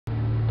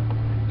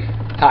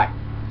Hi,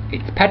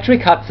 it's Patrick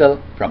Hutzel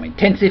from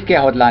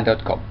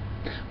IntensiveCareHotline.com,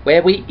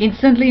 where we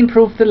instantly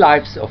improve the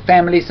lives of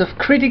families of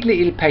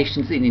critically ill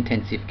patients in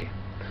intensive care,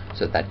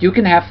 so that you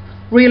can have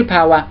real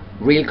power,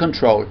 real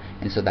control,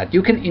 and so that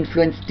you can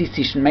influence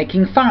decision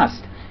making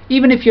fast,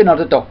 even if you're not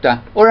a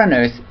doctor or a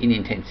nurse in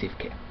intensive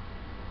care.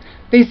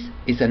 This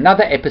is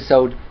another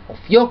episode of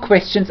Your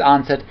Questions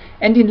Answered,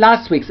 and in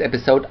last week's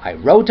episode I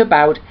wrote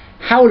about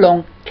how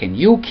long can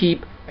you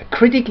keep a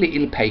critically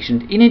ill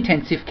patient in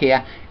intensive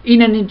care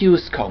in an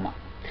induced coma.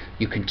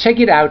 You can check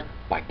it out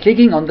by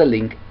clicking on the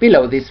link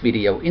below this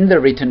video in the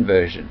written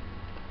version.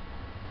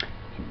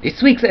 In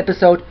this week's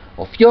episode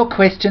of Your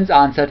Questions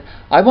Answered,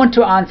 I want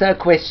to answer a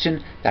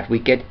question that we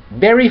get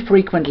very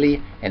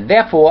frequently, and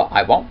therefore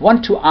I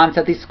want to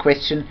answer this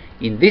question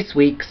in this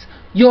week's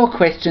Your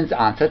Questions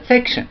Answered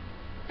section.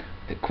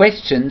 The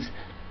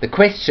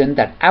question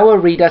that our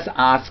readers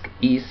ask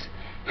is,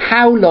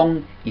 how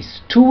long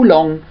is too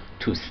long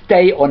to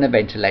stay on a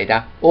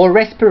ventilator or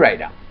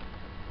respirator?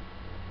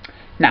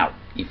 Now,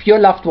 if your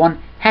loved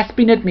one has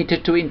been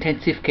admitted to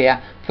intensive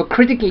care for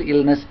critical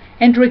illness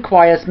and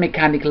requires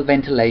mechanical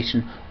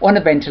ventilation on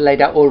a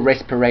ventilator or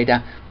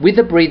respirator with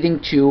a breathing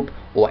tube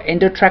or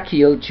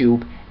endotracheal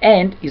tube,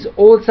 and is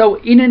also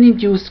in an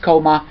induced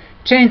coma,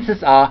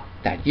 chances are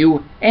that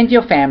you and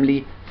your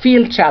family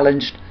feel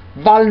challenged,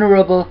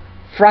 vulnerable,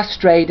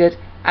 frustrated,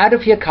 out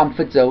of your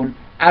comfort zone,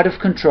 out of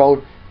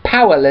control,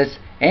 powerless,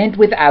 and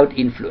without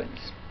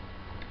influence.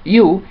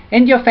 You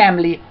and your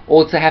family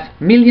also have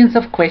millions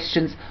of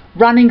questions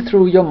running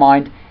through your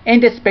mind,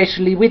 and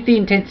especially with the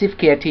intensive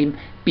care team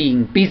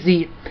being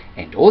busy,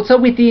 and also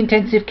with the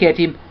intensive care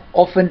team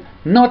often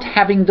not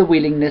having the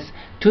willingness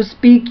to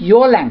speak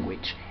your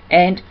language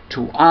and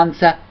to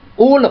answer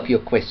all of your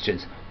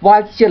questions.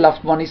 Whilst your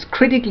loved one is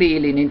critically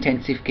ill in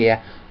intensive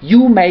care,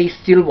 you may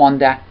still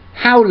wonder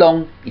how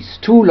long is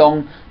too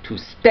long to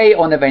stay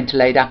on a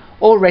ventilator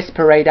or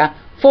respirator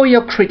for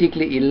your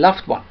critically ill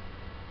loved one.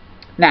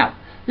 Now,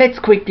 let's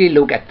quickly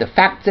look at the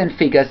facts and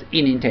figures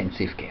in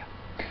intensive care.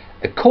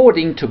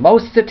 According to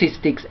most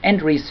statistics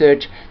and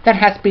research that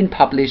has been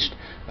published,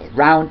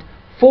 around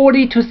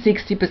 40 to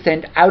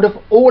 60% out of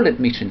all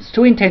admissions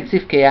to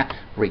intensive care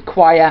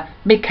require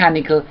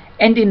mechanical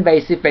and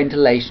invasive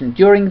ventilation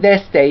during their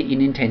stay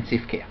in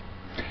intensive care.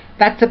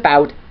 That's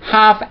about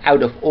half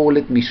out of all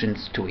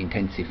admissions to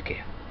intensive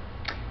care.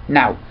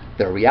 Now,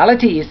 the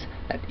reality is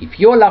that if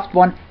your loved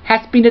one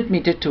has been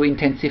admitted to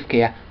intensive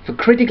care for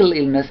critical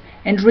illness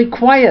and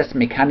requires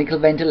mechanical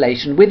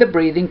ventilation with a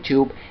breathing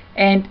tube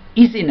and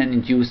is in an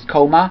induced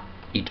coma,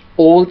 it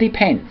all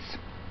depends.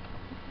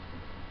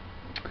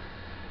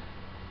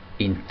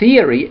 In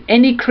theory,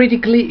 any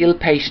critically ill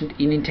patient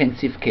in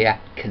intensive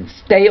care can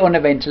stay on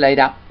a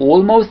ventilator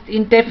almost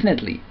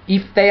indefinitely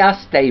if they are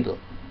stable.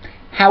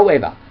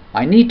 However,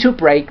 I need to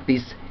break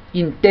this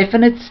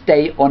indefinite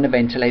stay on a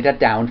ventilator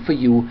down for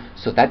you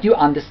so that you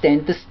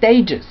understand the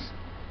stages.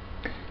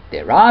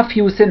 There are a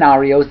few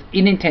scenarios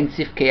in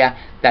intensive care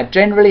that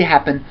generally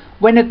happen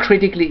when a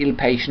critically ill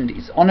patient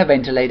is on a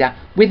ventilator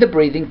with a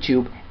breathing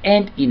tube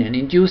and in an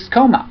induced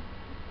coma.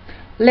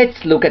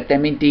 Let's look at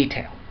them in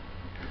detail.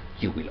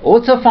 You will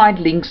also find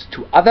links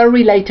to other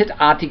related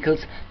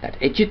articles that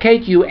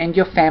educate you and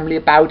your family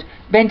about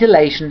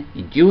ventilation,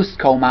 induced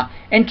coma,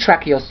 and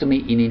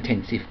tracheostomy in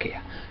intensive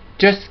care.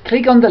 Just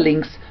click on the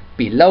links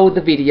below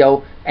the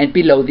video and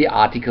below the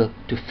article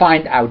to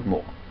find out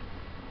more.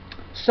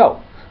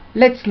 So,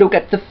 let's look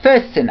at the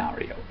first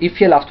scenario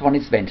if your loved one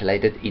is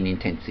ventilated in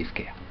intensive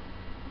care.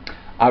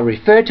 I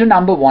refer to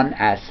number one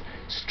as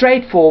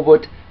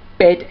straightforward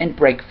bed and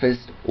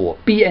breakfast or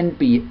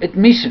B&B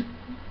admission.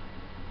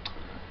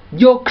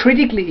 Your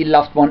critically ill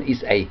loved one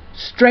is a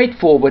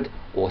straightforward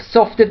or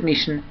soft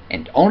admission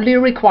and only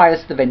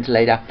requires the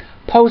ventilator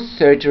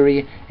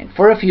post-surgery and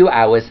for a few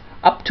hours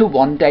up to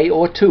 1 day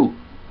or two.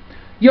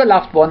 Your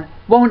loved one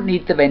won't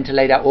need the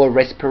ventilator or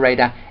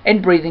respirator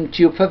and breathing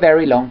tube for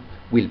very long,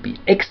 will be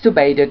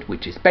extubated,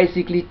 which is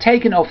basically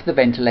taken off the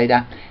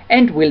ventilator,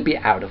 and will be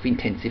out of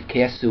intensive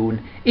care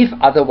soon if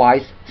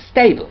otherwise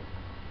stable.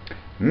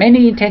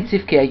 Many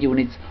intensive care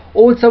units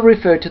also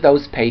refer to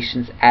those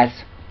patients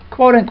as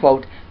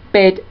quote-unquote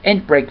bed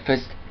and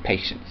breakfast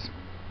patients.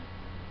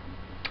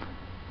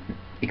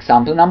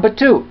 Example number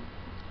two.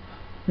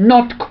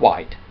 Not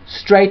quite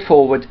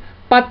straightforward,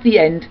 but the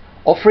end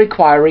of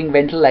requiring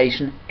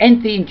ventilation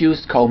and the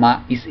induced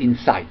coma is in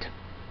sight.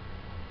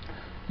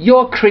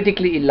 Your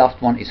critically ill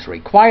loved one is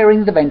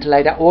requiring the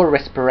ventilator or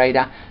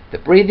respirator, the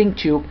breathing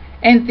tube,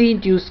 and the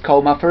induced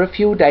coma for a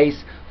few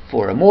days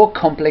for a more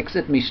complex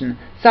admission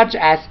such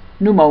as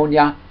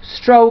pneumonia,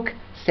 stroke,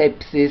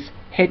 sepsis,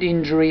 head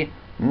injury,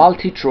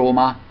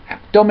 multi-trauma,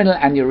 abdominal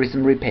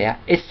aneurysm repair,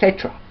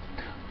 etc.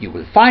 You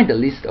will find a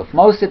list of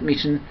most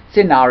admission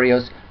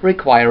scenarios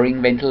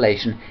requiring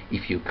ventilation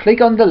if you click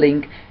on the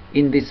link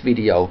in this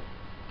video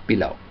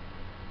below.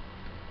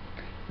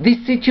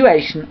 This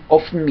situation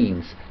often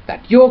means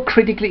that your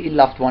critically ill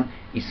loved one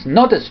is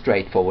not a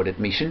straightforward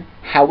admission.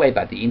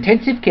 However, the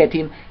intensive care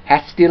team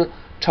has still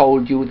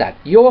told you that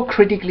your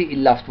critically ill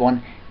loved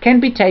one can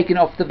be taken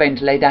off the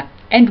ventilator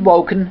and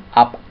woken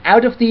up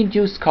out of the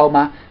induced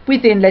coma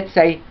within, let's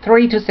say,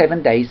 3 to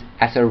 7 days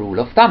as a rule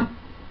of thumb.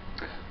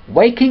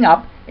 Waking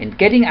up and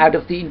getting out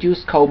of the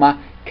induced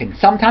coma can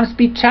sometimes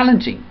be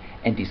challenging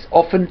and is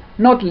often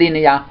not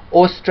linear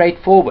or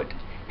straightforward.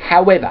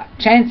 However,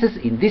 chances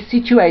in this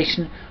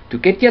situation to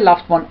get your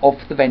loved one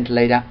off the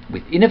ventilator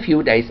within a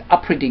few days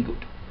are pretty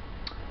good.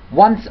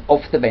 Once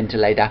off the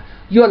ventilator,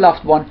 your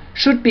loved one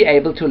should be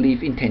able to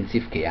leave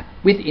intensive care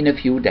within a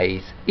few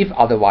days if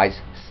otherwise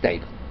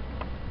stable.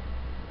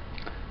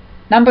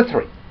 Number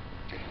 3.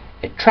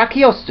 A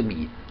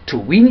tracheostomy to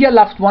wean your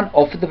loved one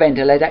off the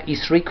ventilator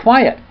is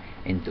required,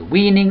 and the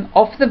weaning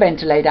off the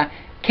ventilator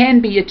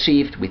can be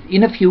achieved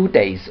within a few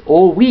days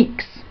or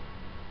weeks.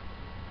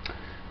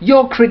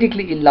 Your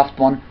critically ill loved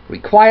one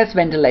requires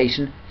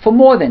ventilation for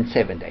more than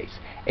 7 days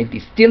and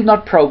is still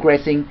not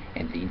progressing,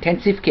 and the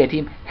intensive care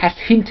team has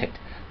hinted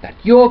that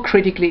your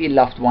critically ill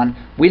loved one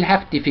will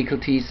have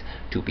difficulties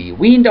to be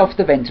weaned off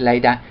the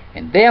ventilator,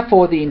 and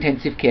therefore the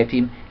intensive care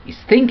team is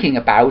thinking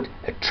about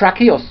a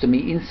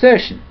tracheostomy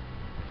insertion.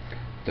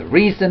 The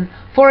reason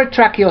for a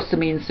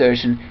tracheostomy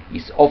insertion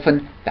is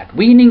often that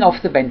weaning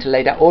off the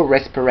ventilator or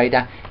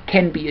respirator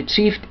can be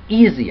achieved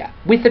easier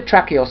with a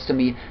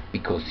tracheostomy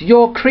because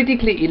your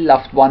critically ill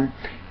loved one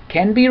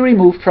can be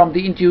removed from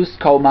the induced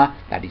coma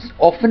that is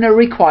often a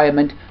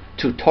requirement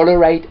to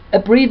tolerate a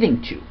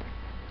breathing tube.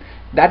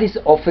 That is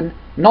often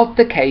not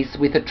the case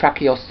with a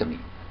tracheostomy.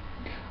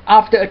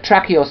 After a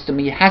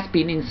tracheostomy has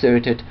been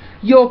inserted,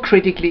 your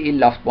critically ill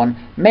loved one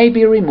may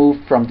be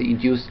removed from the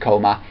induced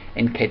coma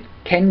and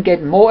can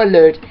get more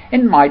alert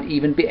and might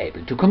even be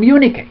able to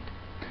communicate.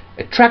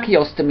 A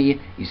tracheostomy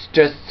is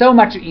just so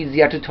much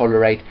easier to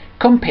tolerate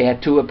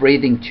compared to a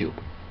breathing tube.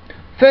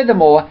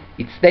 Furthermore,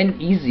 it's then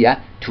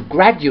easier to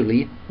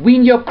gradually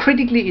wean your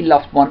critically ill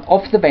loved one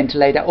off the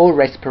ventilator or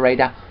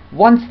respirator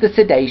once the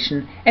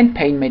sedation and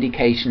pain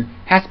medication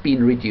has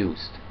been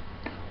reduced.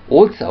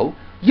 Also,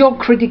 your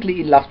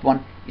critically ill loved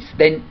one is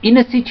then in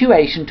a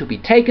situation to be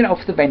taken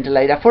off the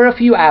ventilator for a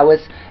few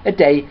hours a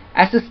day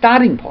as a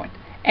starting point,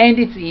 and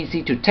it's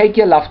easy to take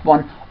your loved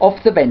one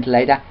off the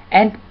ventilator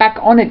and back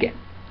on again.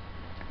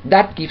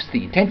 That gives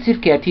the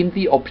intensive care team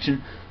the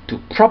option to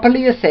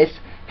properly assess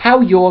how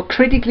your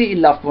critically ill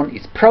loved one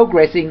is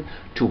progressing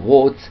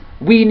towards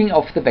weaning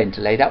off the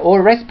ventilator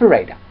or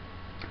respirator.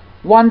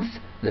 Once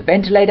the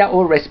ventilator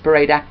or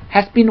respirator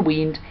has been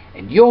weaned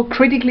and your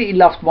critically ill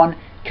loved one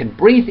can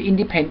breathe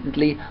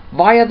independently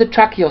via the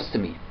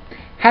tracheostomy,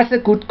 has a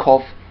good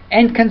cough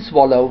and can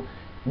swallow,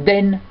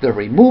 then the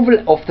removal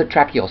of the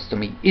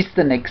tracheostomy is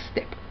the next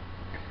step.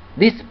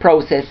 This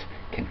process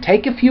can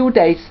take a few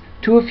days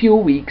to a few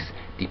weeks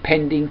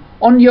depending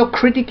on your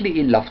critically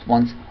ill loved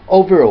one's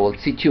overall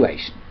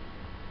situation.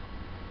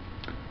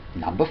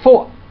 Number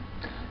 4.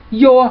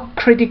 Your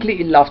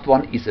critically ill loved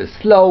one is a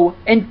slow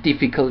and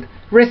difficult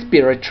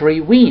respiratory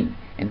wean,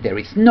 and there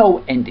is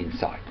no end in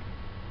sight.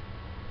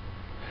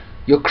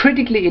 Your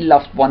critically ill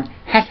loved one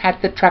has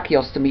had the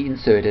tracheostomy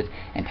inserted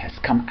and has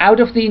come out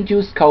of the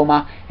induced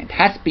coma and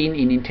has been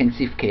in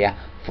intensive care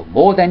for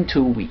more than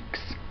 2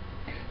 weeks.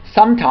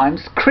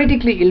 Sometimes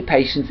critically ill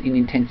patients in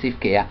intensive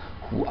care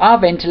who are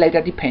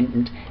ventilator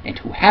dependent and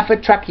who have a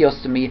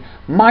tracheostomy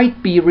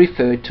might be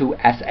referred to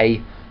as a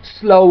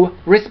slow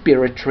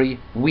respiratory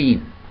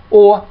wean,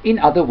 or in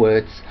other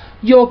words,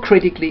 your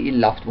critically ill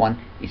loved one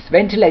is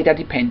ventilator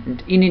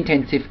dependent in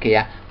intensive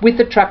care with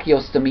a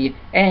tracheostomy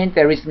and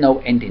there is no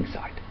end in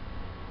sight.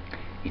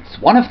 It's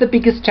one of the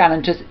biggest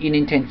challenges in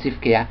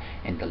intensive care,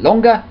 and the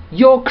longer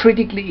your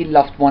critically ill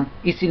loved one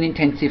is in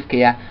intensive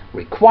care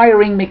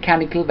requiring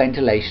mechanical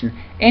ventilation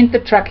and the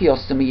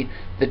tracheostomy,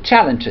 the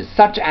challenges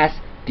such as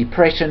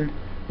depression,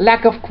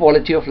 lack of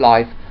quality of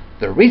life,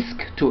 the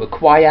risk to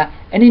acquire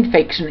an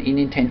infection in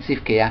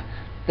intensive care,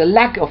 the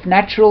lack of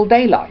natural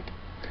daylight,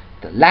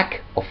 the lack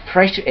of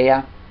fresh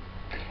air,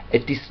 a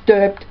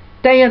disturbed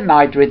day and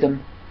night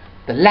rhythm,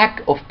 the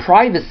lack of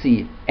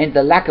privacy and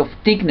the lack of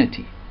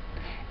dignity,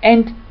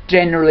 and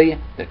generally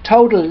the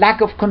total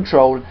lack of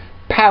control,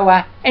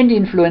 power and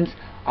influence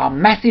are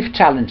massive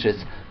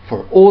challenges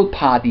for all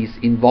parties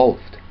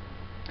involved.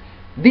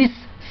 This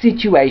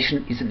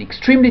situation is an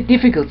extremely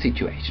difficult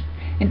situation,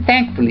 and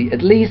thankfully,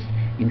 at least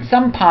in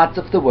some parts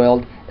of the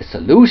world, a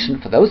solution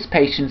for those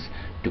patients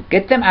to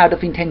get them out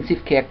of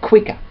intensive care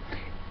quicker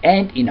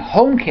and in a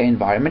home care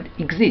environment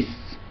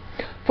exists.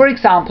 For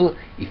example,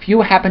 if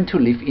you happen to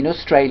live in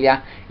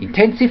Australia,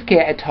 Intensive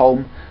Care at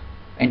Home,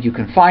 and you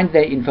can find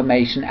their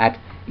information at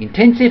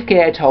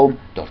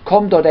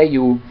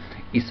intensivecareathome.com.au,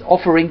 is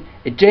offering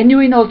a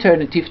genuine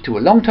alternative to a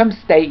long-term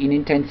stay in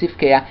intensive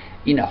care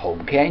in a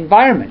home care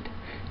environment.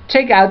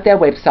 Check out their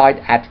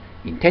website at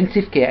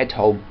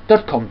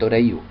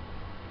intensivecareathome.com.au.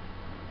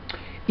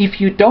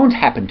 If you don't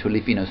happen to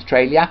live in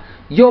Australia,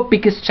 your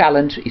biggest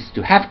challenge is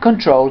to have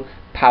control,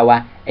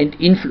 power and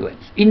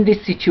influence in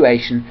this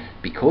situation,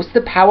 because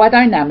the power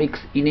dynamics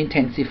in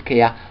intensive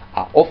care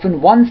are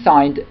often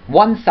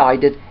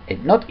one-sided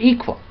and not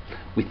equal,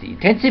 with the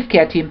intensive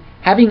care team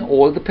having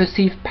all the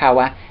perceived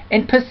power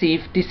and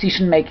perceived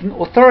decision-making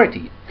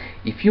authority,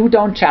 if you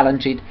don't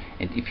challenge it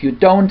and if you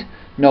don't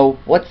know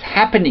what's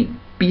happening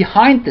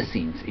behind the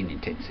scenes in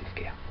intensive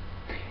care.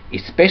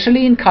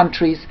 Especially in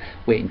countries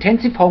where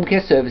intensive home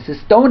care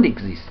services don't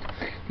exist,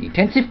 the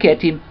intensive care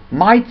team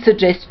might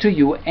suggest to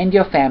you and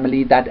your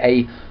family that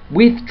a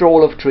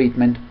withdrawal of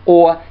treatment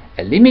or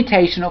a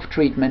limitation of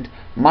treatment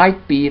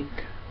might be,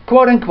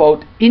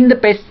 quote-unquote, in the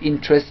best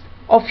interest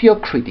of your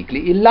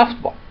critically ill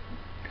loved one.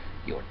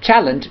 Your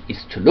challenge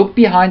is to look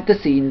behind the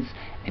scenes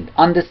and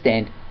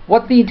understand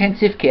what the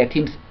intensive care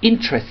team's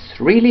interests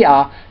really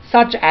are,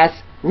 such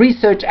as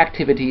research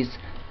activities,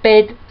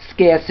 bed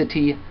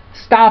scarcity,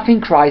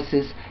 staffing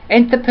crisis,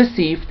 and the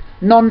perceived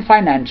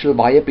non-financial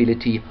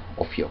viability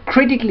of your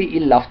critically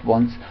ill loved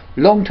one's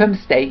long-term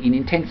stay in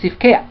intensive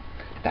care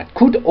that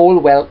could all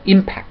well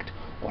impact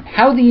on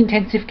how the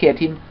intensive care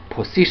team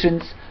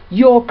positions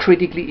your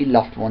critically ill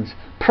loved one's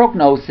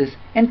prognosis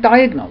and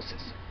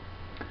diagnosis.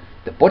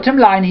 The bottom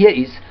line here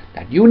is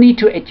that you need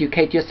to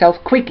educate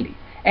yourself quickly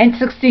and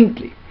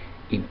succinctly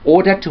in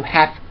order to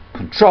have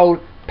control,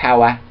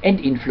 power and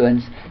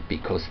influence,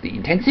 because the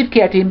intensive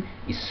care team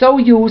is so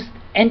used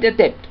and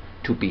adept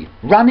to be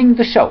running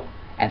the show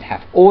and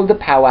have all the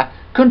power,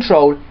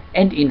 control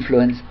and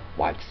influence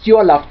whilst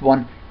your loved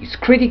one is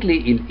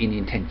critically ill in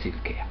intensive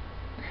care.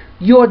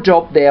 Your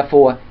job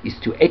therefore is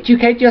to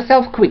educate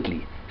yourself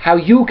quickly how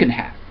you can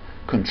have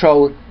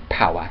control,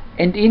 power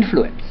and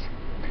influence.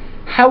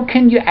 How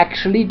can you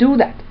actually do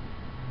that?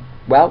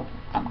 Well,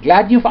 I'm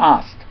glad you've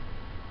asked.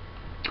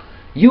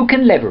 You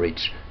can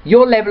leverage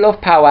your level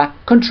of power,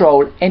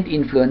 control and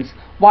influence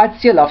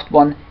whilst your loved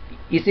one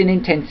is in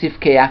intensive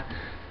care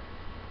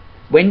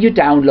when you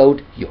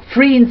download your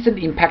free Instant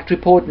Impact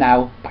Report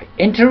now by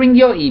entering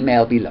your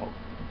email below.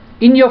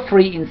 In your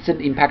free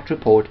Instant Impact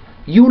Report,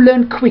 you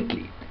learn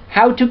quickly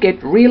how to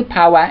get real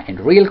power and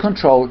real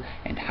control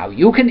and how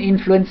you can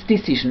influence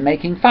decision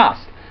making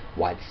fast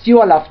whilst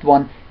your loved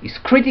one is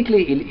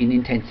critically ill in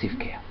intensive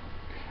care.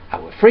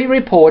 Our free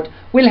report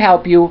will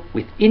help you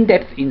with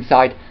in-depth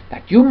insight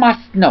that you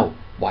must know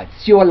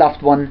whilst your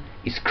loved one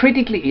is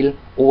critically ill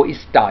or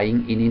is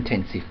dying in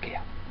intensive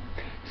care.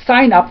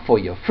 Sign up for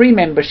your free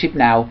membership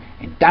now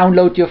and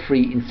download your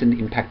free Instant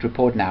Impact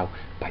Report now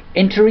by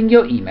entering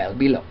your email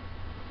below.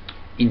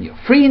 In your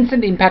free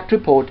Instant Impact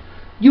Report,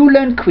 you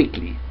learn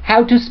quickly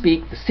how to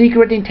speak the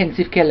secret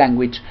intensive care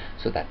language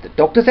so that the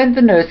doctors and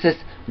the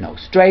nurses know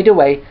straight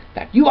away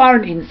that you are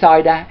an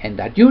insider and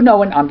that you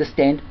know and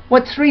understand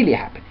what's really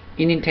happening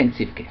in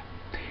intensive care.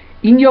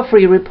 In your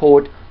free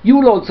report,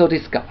 you'll also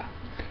discover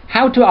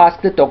how to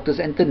ask the doctors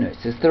and the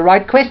nurses the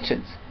right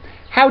questions,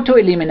 how to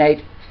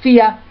eliminate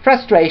fear,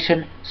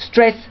 frustration,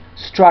 stress,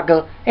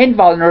 struggle and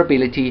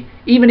vulnerability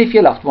even if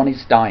your loved one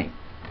is dying.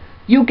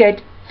 You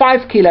get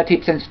 5 killer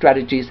tips and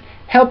strategies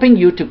helping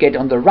you to get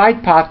on the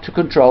right path to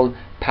control,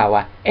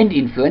 power and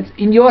influence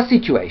in your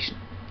situation.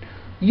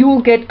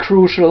 You'll get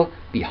crucial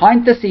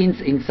behind the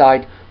scenes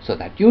insight so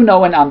that you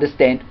know and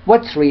understand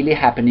what's really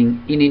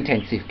happening in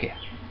intensive care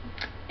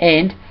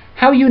and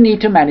how you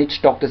need to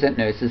manage doctors and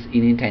nurses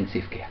in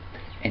intensive care.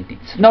 And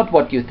it's not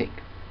what you think.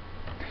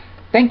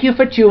 Thank you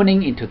for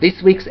tuning into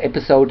this week's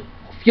episode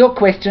of Your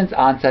Questions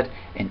Answered,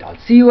 and I'll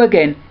see you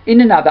again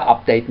in another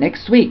update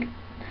next week.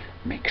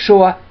 Make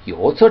sure you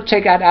also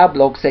check out our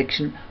blog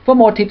section for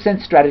more tips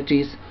and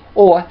strategies,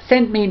 or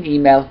send me an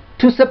email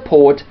to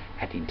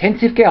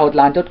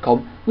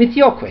support@intensivecarehotline.com with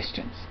your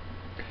questions.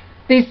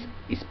 This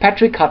is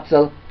Patrick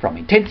Hutzel from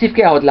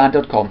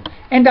intensivecarehotline.com,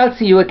 and I'll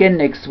see you again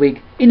next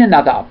week in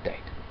another update.